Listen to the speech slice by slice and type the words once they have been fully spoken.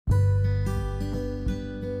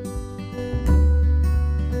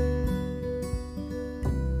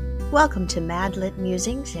Welcome to Mad Lit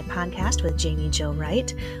Musings, a podcast with Jaime Jo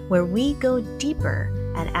Wright, where we go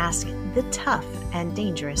deeper and ask the tough and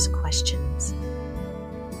dangerous questions.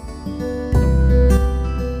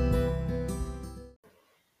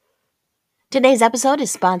 Today's episode is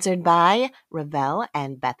sponsored by Revell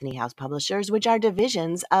and Bethany House Publishers, which are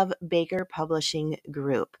divisions of Baker Publishing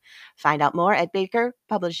Group. Find out more at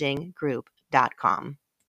bakerpublishinggroup.com.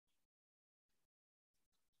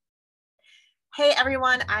 Hey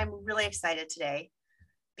everyone, I'm really excited today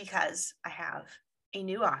because I have a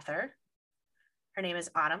new author. Her name is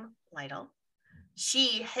Lytle.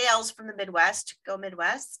 She hails from the Midwest, go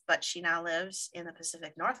Midwest, but she now lives in the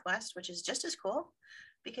Pacific Northwest, which is just as cool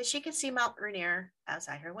because she can see Mount Rainier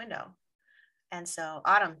outside her window. And so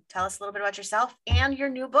Autumn, tell us a little bit about yourself and your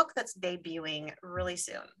new book that's debuting really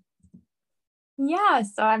soon. Yeah,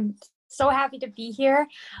 so I'm so happy to be here.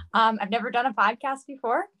 I've never done a podcast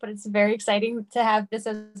before, but it's very exciting to have this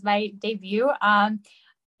as my debut. And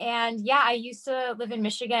yeah, I used to live in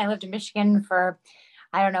Michigan. I lived in Michigan for,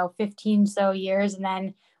 15 so years. And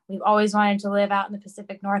then we've always wanted to live out in the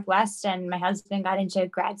Pacific Northwest. And my husband got into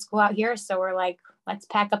grad school out here. So we're like, let's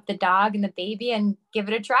pack up the dog and the baby and give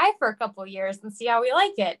it a try for a couple of years and see how we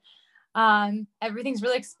like it. Everything's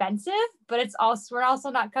really expensive, but we're also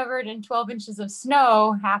not covered in 12 inches of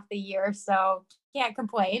snow half the year, so can't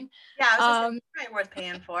complain. Yeah, I was just probably worth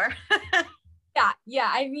paying for.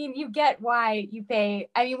 Yeah. I mean, you get why you pay.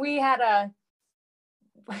 I mean, we had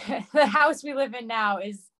the house we live in now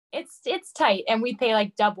it's tight, and we pay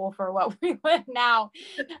like double for what we live now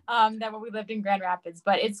than what we lived in Grand Rapids,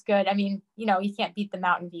 but it's good. I mean, you can't beat the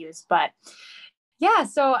mountain views, but yeah,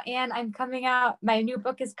 and I'm coming out, my new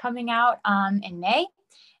book is coming out in May.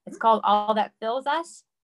 It's called All That Fills Us,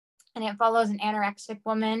 and it follows an anorexic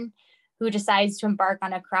woman who decides to embark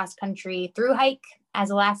on a cross-country thru hike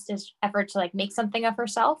as a last effort to make something of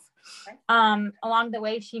herself. Okay. Along the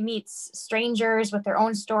way, she meets strangers with their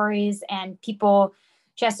own stories and people.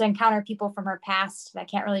 She has to encounter people from her past that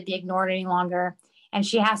can't really be ignored any longer. And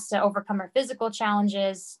she has to overcome her physical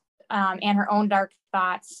challenges and her own dark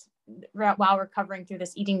thoughts while recovering through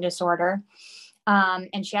this eating disorder.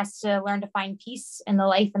 And she has to learn to find peace in the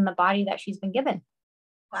life and the body that she's been given.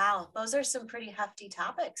 Wow, those are some pretty hefty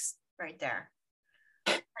topics right there.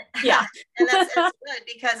 Yeah. And that's good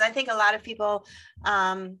because I think a lot of people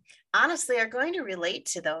honestly are going to relate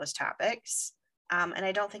to those topics. And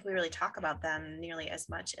I don't think we really talk about them nearly as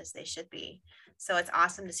much as they should be. So it's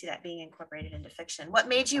awesome to see that being incorporated into fiction. What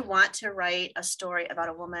made you want to write a story about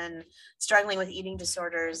a woman struggling with eating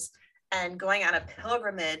disorders and going on a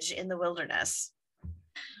pilgrimage in the wilderness?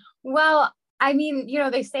 Well, I mean,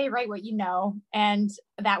 they say write what you know. And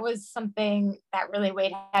that was something that really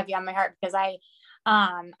weighed heavy on my heart because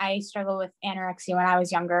I struggled with anorexia when I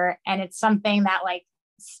was younger. And it's something that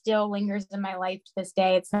still lingers in my life to this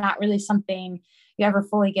day. It's not really something you ever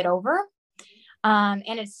fully get over. And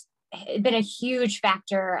it's been a huge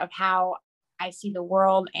factor of how I see the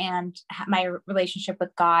world and my relationship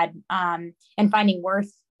with God, and finding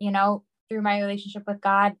worth, through my relationship with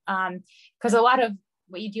God. Because a lot of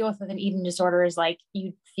what you deal with an eating disorder is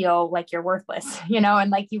you feel like you're worthless,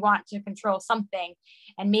 and you want to control something.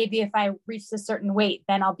 And maybe if I reach a certain weight,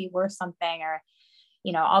 then I'll be worth something, or,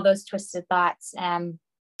 all those twisted thoughts.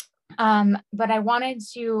 But I've read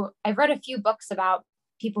a few books about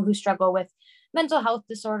people who struggle with mental health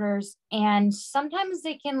disorders, and sometimes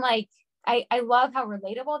they can I love how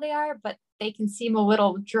relatable they are, but they can seem a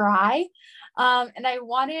little dry. And I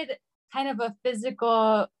wanted kind of a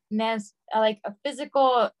physical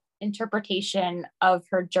interpretation of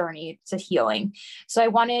her journey to healing. So I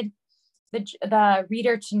wanted the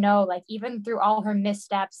reader to know, even through all her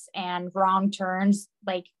missteps and wrong turns,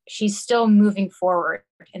 she's still moving forward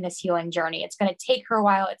in this healing journey. It's going to take her a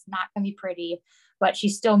while. It's not going to be pretty, but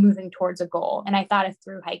she's still moving towards a goal. And I thought a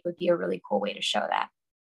thru hike would be a really cool way to show that.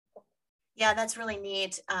 Yeah, that's really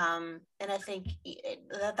neat. And I think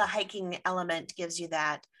the hiking element gives you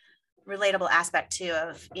that relatable aspect too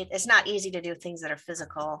of it's not easy to do things that are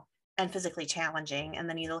physical and physically challenging. And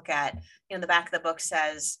then you look at, the back of the book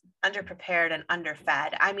says underprepared and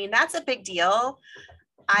underfed. I mean, that's a big deal.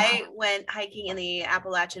 I went hiking in the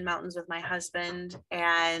Appalachian Mountains with my husband,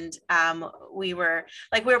 and we've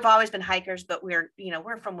always been hikers, but we're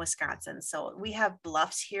from Wisconsin. So we have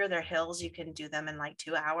bluffs here. They're hills. You can do them in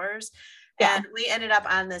 2 hours. Yeah. And we ended up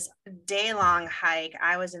on this day-long hike.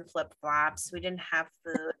 I was in flip-flops. We didn't have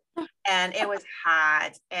food. And it was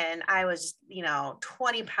hot, and I was,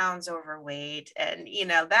 20 pounds overweight, and,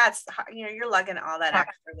 that's, you're lugging all that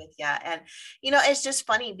extra with you. And, it's just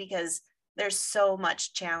funny because there's so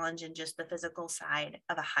much challenge in just the physical side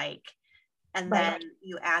of a hike. And Right. then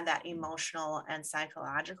you add that emotional and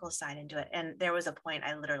psychological side into it. And there was a point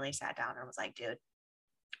I literally sat down and was like, dude,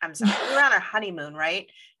 I'm sorry. We were on our honeymoon, right?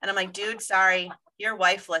 And I'm like, dude, sorry, you're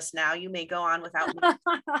wifeless now. You may go on without me.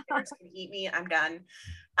 Bears can eat me. I'm done.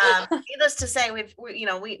 Needless to say,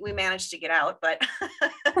 we managed to get out, but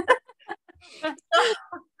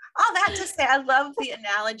all that to say, I love the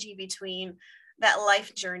analogy between that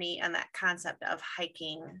life journey and that concept of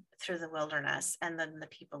hiking through the wilderness and then the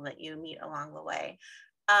people that you meet along the way.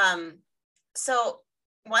 So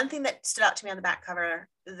one thing that stood out to me on the back cover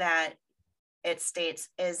that it states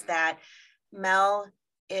is that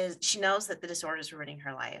she knows that the disorder is ruining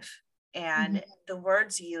her life. And the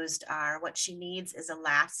words used are, what she needs is a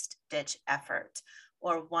last ditch effort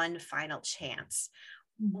or one final chance.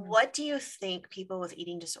 What do you think people with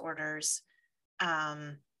eating disorders,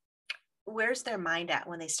 where's their mind at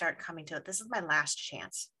when they start coming to it? This is my last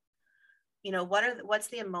chance. What's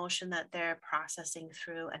the emotion that they're processing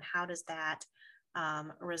through, and how does that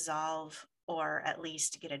resolve or at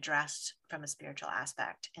least get addressed from a spiritual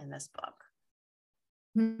aspect in this book?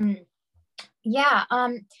 Yeah.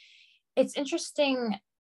 It's interesting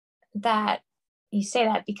that you say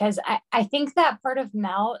that, because I think that part of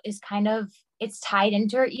Mel is it's tied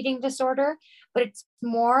into her eating disorder, but it's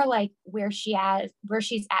more like where she's at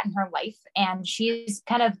in her life. And she's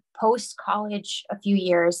kind of post-college a few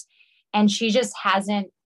years, and she just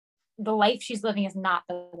the life she's living is not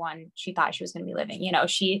the one she thought she was going to be living.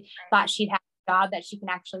 She thought she'd have a job that she can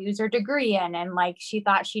actually use her degree in. And like, she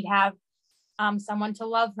thought she'd have someone to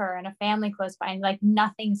love her and a family close by, and like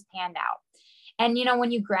nothing's panned out. And,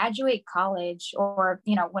 when you graduate college or,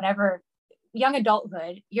 whatever, young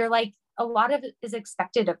adulthood, you're like, a lot of it is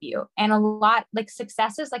expected of you. And a lot, like,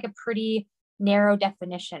 success is like a pretty narrow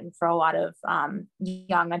definition for a lot of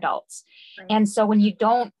young adults. Right. And so when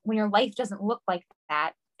your life doesn't look like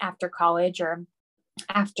that after college, or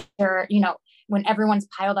after, when everyone's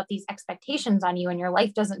piled up these expectations on you and your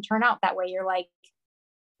life doesn't turn out that way, you're like,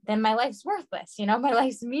 then my life's worthless, my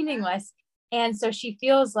life's meaningless. And so she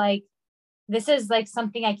feels like, this is like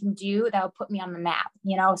something I can do that will put me on the map.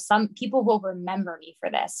 Some people will remember me for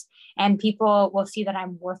this, and people will see that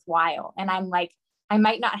I'm worthwhile. And I'm like, I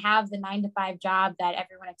might not have the 9-to-5 job that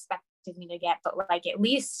everyone expected me to get, but like, at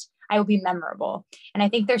least I will be memorable. And I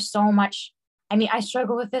think there's so much, I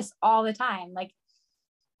struggle with this all the time, like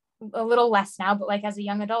a little less now, but like as a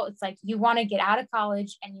young adult, it's like, you want to get out of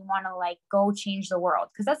college and you want to like go change the world.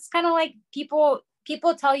 Cause that's kind of like people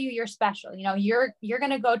tell you you're special, you're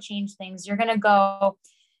going to go change things. You're going to go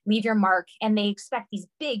leave your mark, and they expect these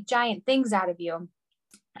big, giant things out of you.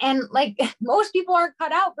 And like, most people aren't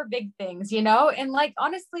cut out for big things, and like,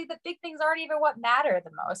 honestly, the big things aren't even what matter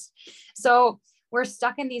the most. So we're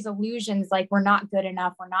stuck in these illusions. Like, we're not good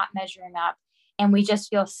enough. We're not measuring up, and we just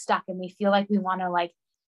feel stuck, and we feel like we want to like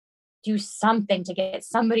do something to get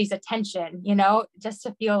somebody's attention, just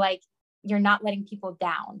to feel like you're not letting people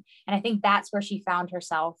down. And I think that's where she found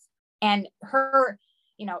herself, and her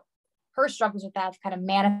struggles with that have kind of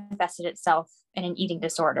manifested itself in an eating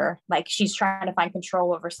disorder. Like, she's trying to find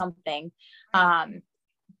control over something. But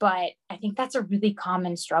I think that's a really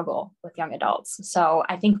common struggle with young adults. So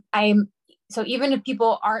I think so even if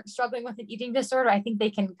people aren't struggling with an eating disorder, I think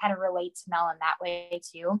they can kind of relate to Mel in that way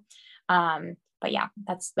too. But yeah,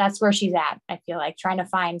 that's where she's at. I feel like trying to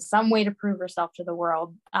find some way to prove herself to the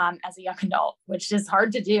world as a young adult, which is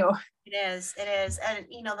hard to do. It is. And,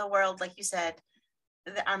 the world, like you said,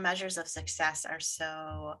 our measures of success are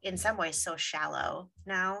so, in some ways, so shallow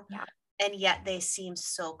now. Yeah. And yet they seem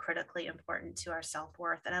so critically important to our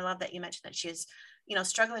self-worth. And I love that you mentioned that she's,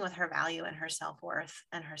 struggling with her value and her self-worth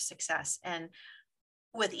and her success. And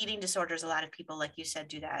with eating disorders, a lot of people, like you said,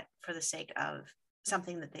 do that for the sake of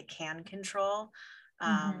something that they can control,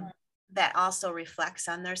 that also reflects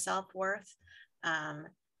on their self-worth.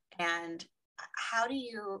 And how do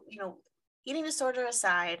you, eating disorder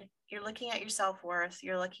aside, you're looking at your self-worth,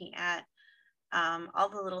 you're looking at all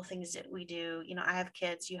the little things that we do. I have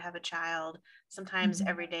kids, you have a child. Sometimes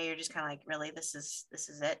every day you're just kind of like, really, this is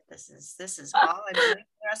it. This is all I'm doing for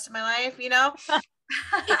the rest of my life,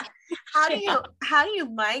 How do you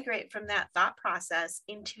migrate from that thought process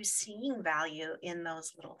into seeing value in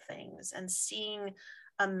those little things and seeing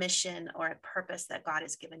a mission or a purpose that God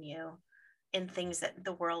has given you in things that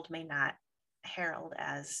the world may not herald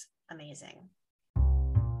as amazing?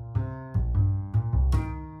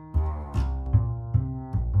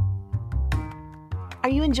 Are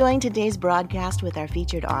you enjoying today's broadcast with our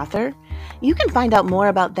featured author? You can find out more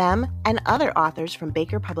about them and other authors from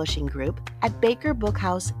Baker Publishing Group at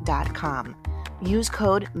bakerbookhouse.com. Use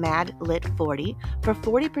code MADLIT40 for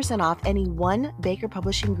 40% off any one Baker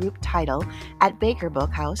Publishing Group title at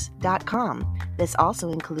bakerbookhouse.com. This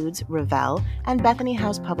also includes Revell and Bethany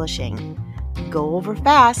House Publishing. Go over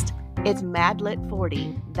fast. It's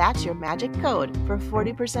MADLIT40. That's your magic code for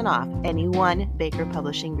 40% off any one Baker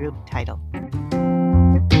Publishing Group title.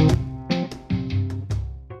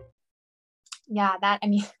 Yeah,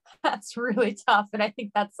 that's really tough. And I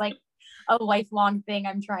think that's like a lifelong thing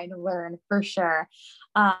I'm trying to learn for sure.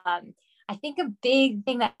 I think a big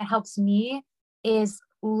thing that helps me is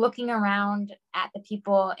looking around at the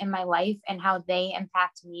people in my life and how they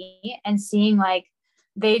impact me, and seeing like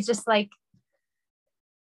they just like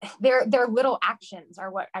their little actions are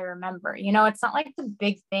what I remember. It's not like the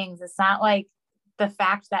big things. It's not like the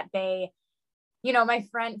fact that they, my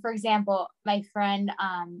friend, for example,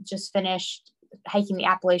 just finished hiking the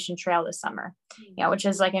Appalachian Trail this summer, which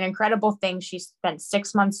is like an incredible thing. She spent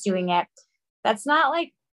 6 months doing it. That's not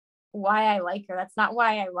like why I like her. That's not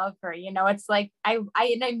why I love her. It's like, I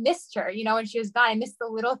missed her, when she was gone. I missed the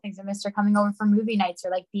little things. I missed her coming over for movie nights, or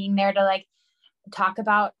like being there to like talk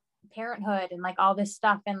about parenthood and like all this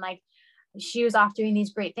stuff. And like, she was off doing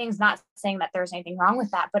these great things, not saying that there's anything wrong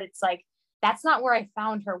with that, but it's like, that's not where I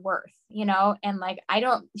found her worth, and like,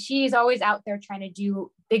 she's always out there trying to do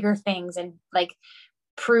bigger things and like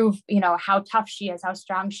prove, how tough she is, how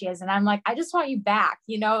strong she is. And I'm like, I just want you back,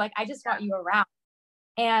 like, I just want you around.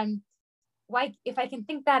 And why, if I can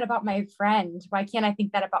think that about my friend, why can't I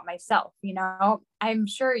think that about myself? I'm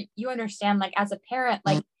sure you understand, like as a parent,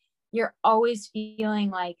 like you're always feeling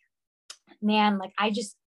like, man, like I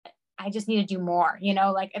just need to do more,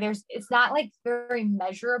 like it's not like very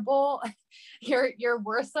measurable, your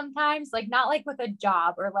worth sometimes, like not like with a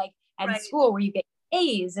job or like at school where you get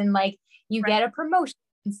A's and like you get a promotion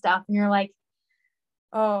and stuff. And you're like,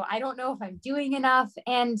 oh, I don't know if I'm doing enough.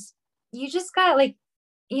 And you just gotta like,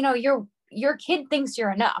 your kid thinks you're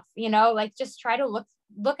enough, like just try to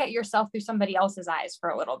look at yourself through somebody else's eyes for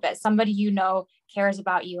a little bit. Somebody, cares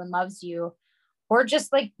about you and loves you. Or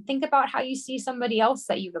just like think about how you see somebody else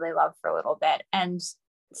that you really love for a little bit, and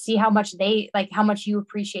see how much how much you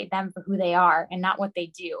appreciate them for who they are and not what they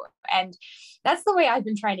do. And that's the way I've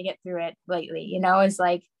been trying to get through it lately, is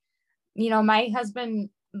like, my husband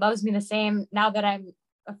loves me the same now that I'm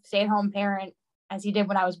a stay-at-home parent as he did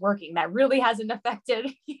when I was working. That really hasn't affected,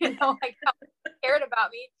 like how he cared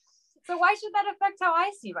about me. So why should that affect how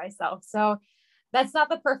I see myself? So that's not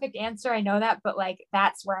the perfect answer. I know that, but like,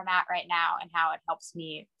 that's where I'm at right now and how it helps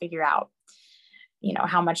me figure out,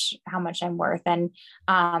 how much I'm worth. And,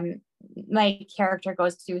 my character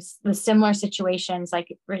goes through the similar situations,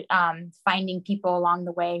 like, finding people along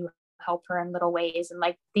the way who help her in little ways. And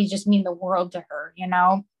like, they just mean the world to her,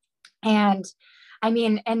 and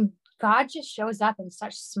and God just shows up in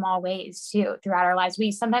such small ways too throughout our lives.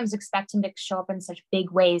 We sometimes expect him to show up in such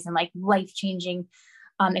big ways and like life-changing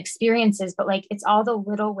experiences, but like, it's all the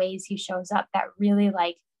little ways he shows up that really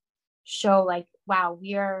like show like, wow,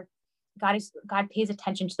 God pays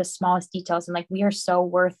attention to the smallest details. And like, we are so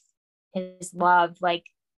worth his love, like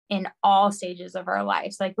in all stages of our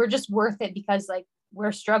lives. Like, we're just worth it because like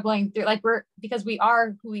we're struggling through, like because we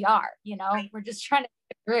are who we are, we're just trying to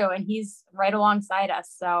get through, and he's right alongside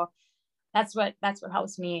us. So that's what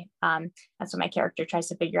helps me. That's what my character tries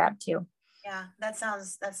to figure out too. Yeah, that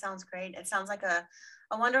sounds great. It sounds like a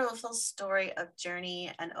wonderful story of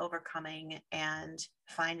journey and overcoming and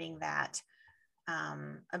finding that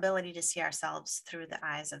ability to see ourselves through the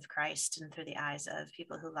eyes of Christ and through the eyes of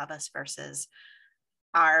people who love us versus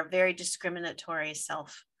our very discriminatory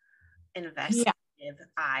self-investigative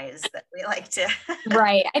eyes that we like to.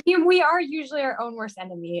 Right. I mean, we are usually our own worst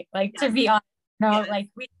enemy, like to be honest, like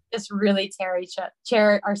we just really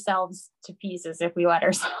tear ourselves to pieces if we let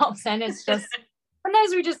ourselves. And it's just,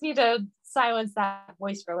 sometimes we just need to silence that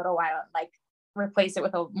voice for a little while and like replace it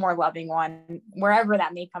with a more loving one, wherever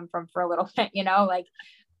that may come from, for a little bit, like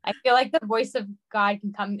I feel like the voice of God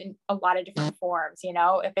can come in a lot of different forms,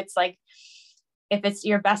 if it's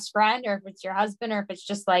your best friend, or if it's your husband, or if it's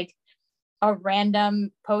just like a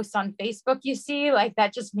random post on Facebook you see, like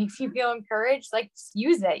that just makes you feel encouraged, like just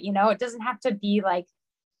use it. It doesn't have to be like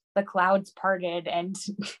the clouds parted and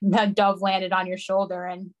the dove landed on your shoulder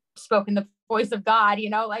and spoken the voice of God,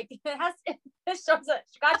 like it shows up,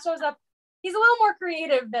 God shows up. He's a little more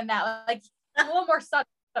creative than that, like a little more subtle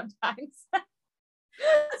sometimes.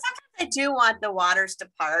 Sometimes I do want the waters to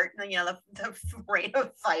part, the rain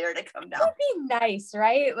of fire to come down. It would be nice,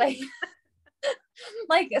 right? Like,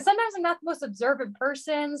 like sometimes I'm not the most observant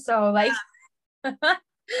person, so like I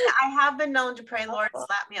have been known to pray, Lord,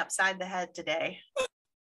 slap me upside the head today.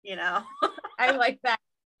 I like that.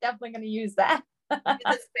 Definitely going to use that. Use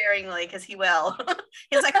it sparingly because he will.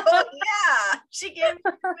 He's like, oh yeah, she gave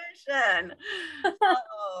me permission.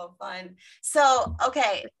 Oh, fun. So,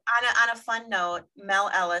 okay, on a fun note,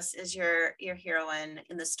 Mel Ellis is your heroine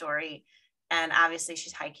in the story, and obviously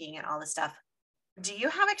she's hiking and all this stuff. Do you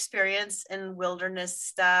have experience in wilderness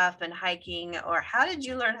stuff and hiking, or how did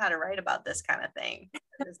you learn how to write about this kind of thing?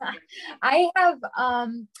 I have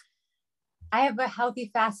I have a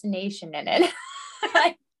healthy fascination in it.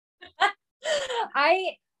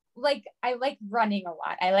 I I like running a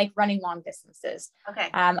lot. I like running long distances. Okay.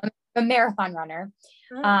 I'm a marathon runner.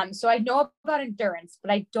 So I know about endurance,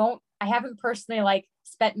 but I haven't personally like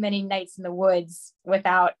spent many nights in the woods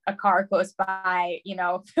without a car close by,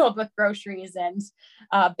 filled with groceries and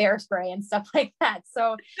bear spray and stuff like that.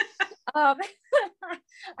 So I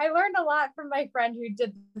learned a lot from my friend who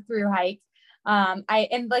did the through hike.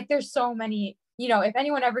 There's so many, if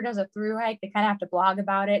anyone ever does a through hike, they kind of have to blog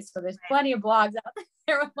about it. So there's plenty of blogs out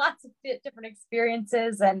there with lots of different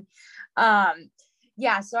experiences. And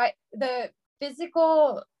so the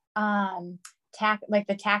physical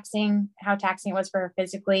the taxing, how taxing it was for her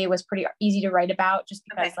physically was pretty easy to write about, just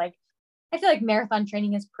because I feel like marathon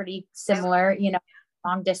training is pretty similar,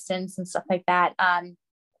 long distance and stuff like that.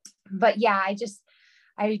 But yeah,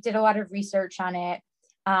 I did a lot of research on it.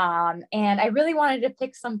 And I really wanted to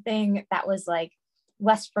pick something that was like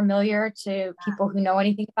less familiar to people who know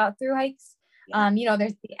anything about through hikes.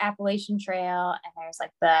 There's the Appalachian Trail and there's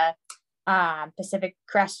like the Pacific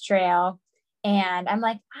Crest Trail. And I'm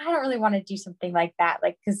like, I don't really want to do something like that.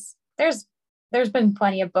 Like, cause there's been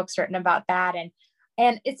plenty of books written about that.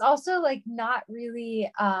 And it's also like not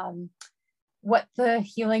really, what the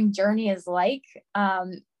healing journey is like.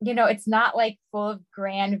 It's not like full of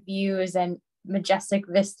grand views and majestic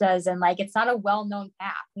vistas, and like it's not a well-known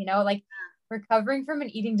path, like recovering from an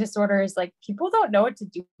eating disorder is like people don't know what to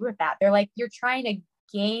do with that. They're like, you're trying to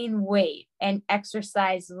gain weight and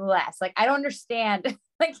exercise less. Like, I don't understand.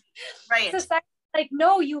 Like, society, like,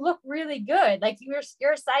 no, you look really good. Like you're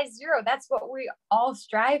a size 0. That's what we all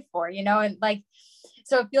strive for, and like,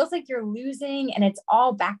 so it feels like you're losing and it's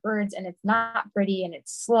all backwards and it's not pretty and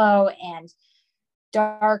it's slow and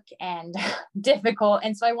dark and difficult.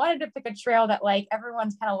 And so I wanted to pick a trail that like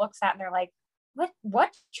everyone's kind of looks at and they're like, what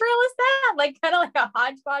trail is that? Like kind of like a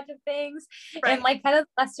hodgepodge of things and like kind of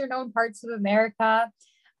lesser known parts of America.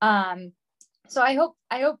 So I hope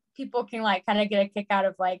people can like kind of get a kick out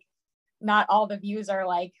of like, not all the views are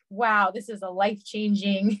like, wow, this is a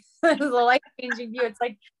life-changing view. It's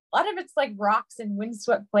like a lot of it's like rocks and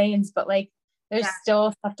windswept plains, but like there's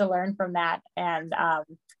still stuff to learn from that. And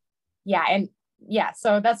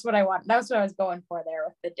so that's what I want. That's what I was going for there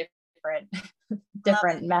with the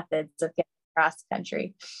different methods of getting across the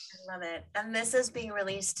country. I love it. And this is being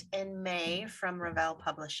released in May from Revell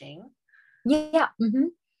Publishing. Yeah. Mm-hmm.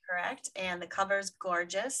 Correct. And the cover is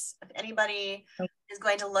gorgeous. If anybody is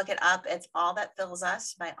going to look it up, it's All That Fills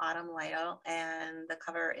Us by Autumn Lytle. And the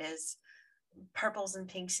cover is purples and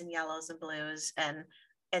pinks and yellows and blues. And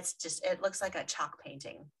it looks like a chalk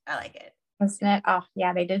painting. I like it. Isn't it? Oh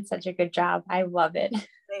yeah, they did such a good job. I love it.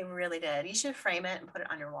 They really did. You should frame it and put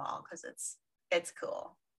it on your wall because it's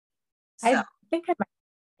cool. So, I think I might.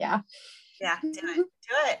 Yeah, do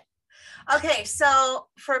it. Okay, so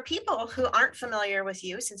for people who aren't familiar with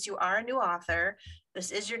you, since you are a new author,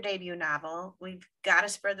 this is your debut novel. We've got to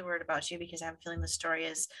spread the word about you because I have a feeling the story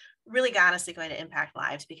is really honestly going to impact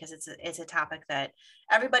lives because it's a topic that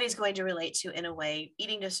everybody's going to relate to in a way,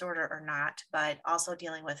 eating disorder or not, but also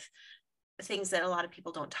dealing with things that a lot of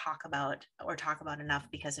people don't talk about or talk about enough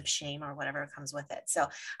because of shame or whatever comes with it. So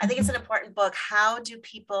I think it's an important book. How do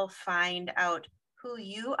people find out who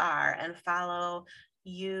you are and follow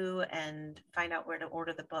you and find out where to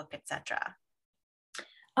order the book, etc.?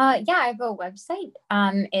 I have a website.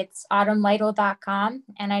 It's autumnlytle.com,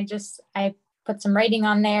 and I put some writing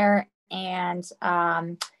on there, and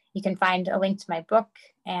you can find a link to my book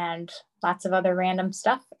and lots of other random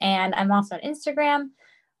stuff. And I'm also on Instagram,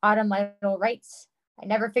 Autumn Lytle Writes. I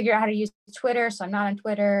never figured out how to use Twitter, so I'm not on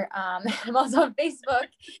Twitter. I'm also on Facebook.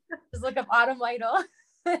 Just look up Autumn Lytle.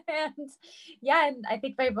 And I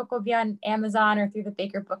think my book will be on Amazon or through the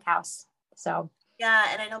Baker Book House. So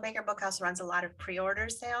and I know Baker Book House runs a lot of pre-order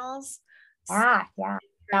sales. Got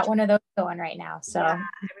one of those going right now. So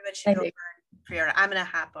everybody should go pre-order. I'm gonna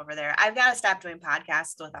hop over there. I've got to stop doing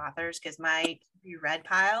podcasts with authors because my read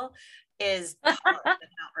pile is Mount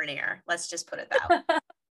Rainier. Let's just put it that way.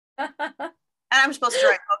 And I'm supposed to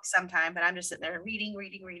write books sometime, but I'm just sitting there reading.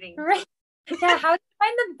 Right. Yeah, how do you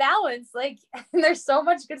find the balance? Like, there's so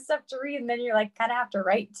much good stuff to read, and then you're like, kind of have to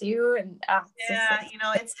write too. And Yeah,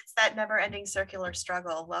 it's that never-ending circular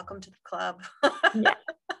struggle. Welcome to the club. yeah,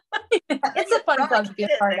 it's a fun club to be a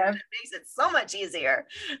part of. It makes it so much easier.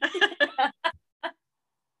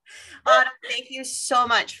 Autumn, thank you so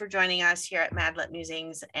much for joining us here at Mad Lit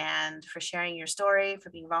Musings and for sharing your story, for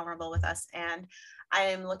being vulnerable with us. And I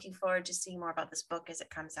am looking forward to seeing more about this book as it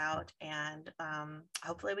comes out. And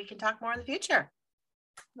hopefully we can talk more in the future.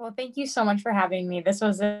 Well, thank you so much for having me. This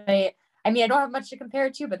was I don't have much to compare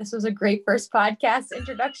to, but this was a great first podcast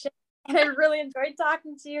introduction. And I really enjoyed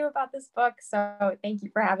talking to you about this book. So thank you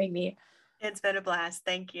for having me. It's been a blast.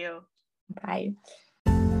 Thank you. Bye.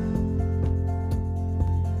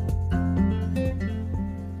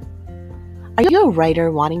 Are you a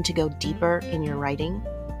writer wanting to go deeper in your writing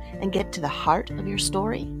and get to the heart of your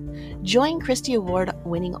story? Join Christie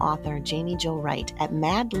Award-winning author Jaime Jo Wright at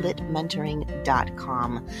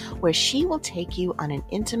madlitmentoring.com, where she will take you on an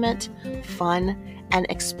intimate, fun, and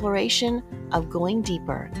exploration of going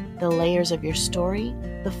deeper, the layers of your story,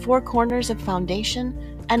 the four corners of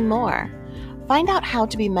foundation, and more. Find out how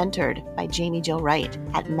to be mentored by Jaime Jo Wright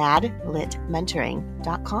at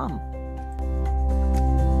madlitmentoring.com.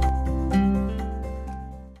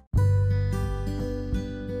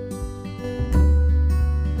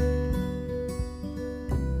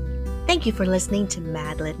 Thank you for listening to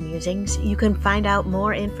Mad Lit Musings. You can find out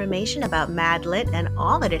more information about Mad Lit and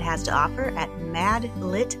all that it has to offer at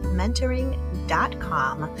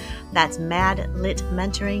madlitmentoring.com. That's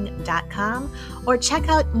madlitmentoring.com, or check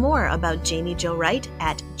out more about Jaime Jo Wright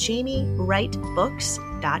at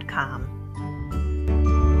jamiewrightbooks.com.